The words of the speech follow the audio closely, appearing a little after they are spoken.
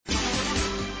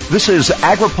This is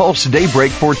Agri-Pulse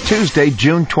Daybreak for Tuesday,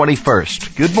 June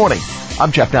 21st. Good morning.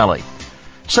 I'm Jeff Nalley.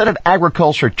 Senate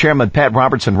Agriculture Chairman Pat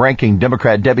Roberts and Ranking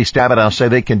Democrat Debbie Stabenow say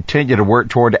they continue to work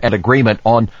toward an agreement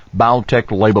on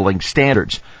biotech labeling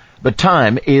standards. But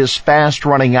time is fast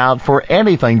running out for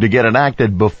anything to get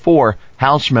enacted before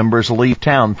House members leave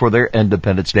town for their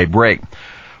Independence Day break.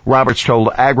 Roberts told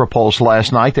Agri-Pulse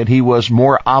last night that he was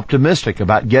more optimistic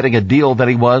about getting a deal than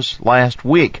he was last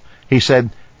week. He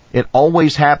said, "It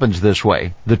always happens this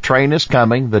way. The train is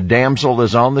coming, the damsel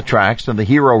is on the tracks, and the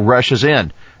hero rushes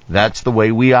in. That's the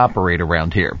way we operate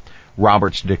around here."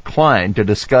 Roberts declined to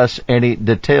discuss any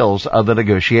details of the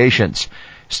negotiations.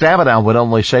 Stabenow would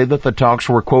only say that the talks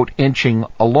were, quote, inching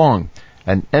along.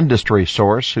 An industry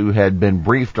source who had been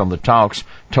briefed on the talks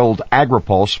told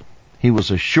Agri-Pulse he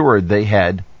was assured they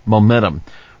had momentum.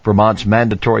 Vermont's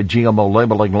mandatory GMO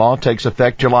labeling law takes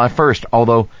effect July 1st,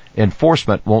 although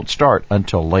enforcement won't start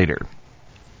until later.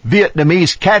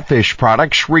 Vietnamese catfish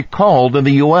products recalled in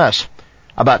the U.S.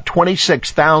 About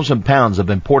 26,000 pounds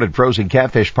of imported frozen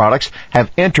catfish products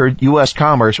have entered U.S.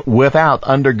 commerce without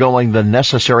undergoing the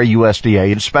necessary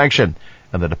USDA inspection,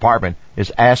 and the department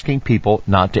is asking people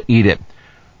not to eat it.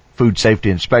 Food Safety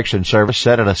Inspection Service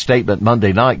said in a statement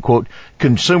Monday night, quote,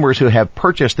 "Consumers who have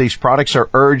purchased these products are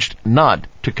urged not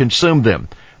to consume them.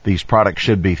 These products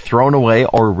should be thrown away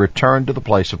or returned to the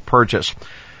place of purchase."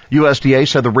 USDA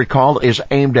said the recall is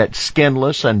aimed at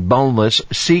skinless and boneless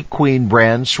Sea Queen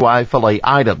brand swai fillet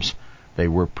items. They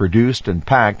were produced and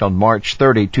packed on March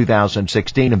 30,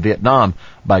 2016 in Vietnam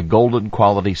by Golden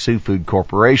Quality Seafood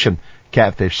Corporation.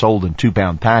 Catfish sold in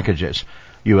 2-pound packages.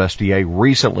 USDA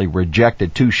recently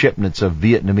rejected 2 shipments of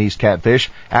Vietnamese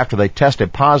catfish after they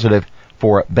tested positive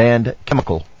for banned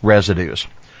chemical residues.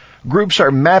 Groups are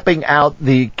mapping out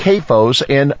the CAFOs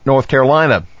in North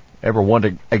Carolina. Ever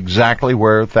wondered exactly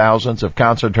where thousands of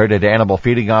concentrated animal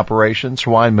feeding operations,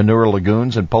 swine manure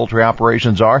lagoons, and poultry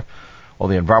operations are? Well,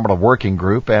 the Environmental Working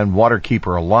Group and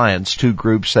Waterkeeper Alliance, 2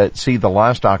 groups that see the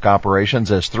livestock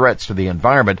operations as threats to the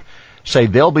environment, say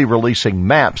they'll be releasing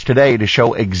maps today to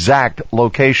show exact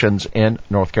locations in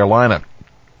North Carolina.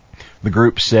 The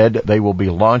group said they will be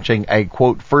launching a,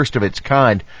 quote,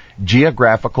 first-of-its-kind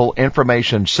geographical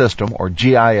information system, or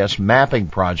GIS, mapping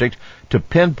project to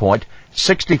pinpoint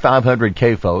 6,500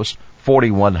 CAFOs,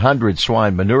 4,100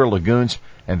 swine manure lagoons,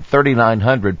 and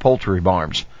 3,900 poultry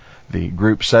barns. The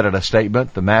group said in a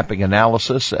statement, the mapping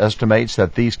analysis estimates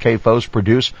that these CAFOs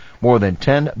produce more than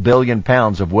 10 billion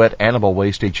pounds of wet animal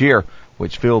waste each year,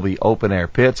 which fill the open-air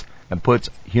pits and puts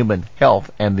human health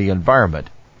and the environment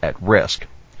at risk.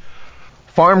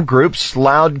 Farm groups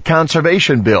loud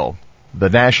conservation bill. The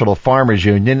National Farmers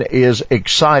Union is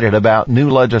excited about new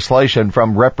legislation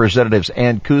from Representatives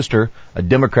Ann Kuster, a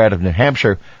Democrat of New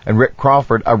Hampshire, and Rick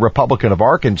Crawford, a Republican of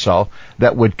Arkansas,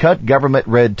 that would cut government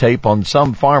red tape on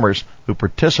some farmers who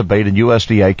participate in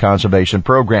USDA conservation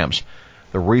programs.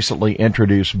 The recently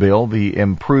introduced bill, the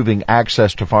Improving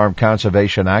Access to Farm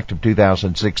Conservation Act of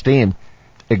 2016,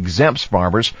 exempts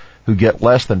farmers who get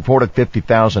less than $40,000 to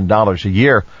 $50,000 a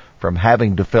year from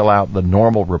having to fill out the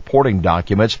normal reporting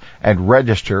documents and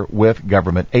register with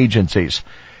government agencies.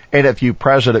 NFU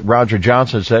President Roger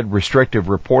Johnson said restrictive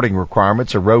reporting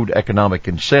requirements erode economic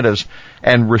incentives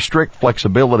and restrict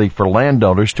flexibility for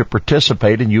landowners to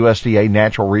participate in USDA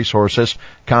Natural Resources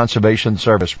Conservation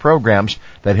Service programs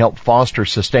that help foster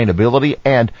sustainability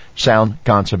and sound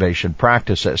conservation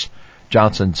practices.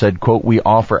 Johnson said, quote, "We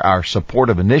offer our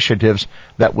supportive initiatives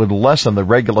that would lessen the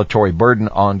regulatory burden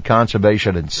on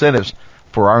conservation incentives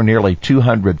for our nearly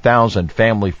 200,000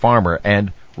 family farmer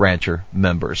and rancher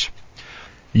members."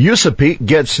 USAPEC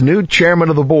gets new chairman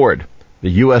of the board. The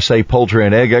USA Poultry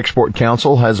and Egg Export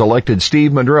Council has elected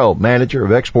Steve Monroe, manager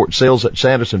of export sales at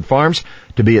Sanderson Farms,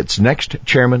 to be its next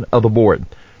chairman of the board.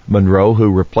 Monroe, who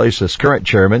replaces current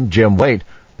chairman Jim Waite,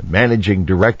 the managing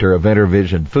director of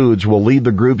Intervision Foods, will lead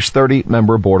the group's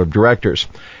 30-member board of directors.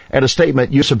 In a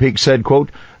statement, USAPEC said, quote,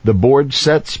 "The board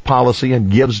sets policy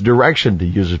and gives direction to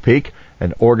USAPEC,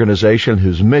 an organization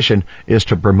whose mission is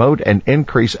to promote and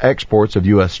increase exports of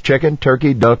U.S. chicken,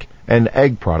 turkey, duck, and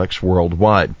egg products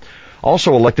worldwide."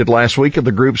 Also elected last week at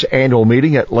the group's annual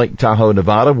meeting at Lake Tahoe,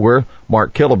 Nevada, were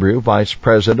Mark Killebrew, Vice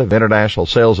President of International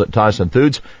Sales at Tyson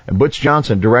Foods, and Butch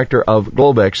Johnson, Director of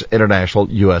Globex International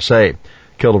USA.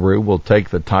 Killebrew will take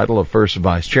the title of first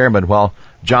vice chairman, while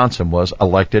Johnson was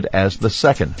elected as the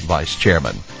second vice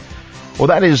chairman. Well,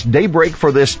 that is Daybreak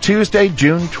for this Tuesday,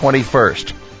 June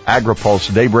 21st. Agri-Pulse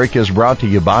Daybreak is brought to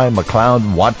you by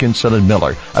McLeod, Watkinson &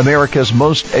 Miller, America's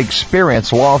most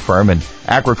experienced law firm in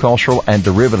agricultural and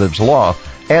derivatives law,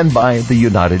 and by the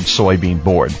United Soybean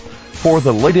Board. For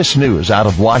the latest news out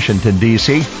of Washington,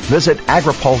 D.C., visit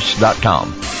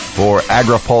agripulse.com. For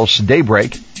Agri-Pulse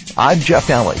Daybreak, I'm Jeff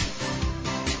Nalley.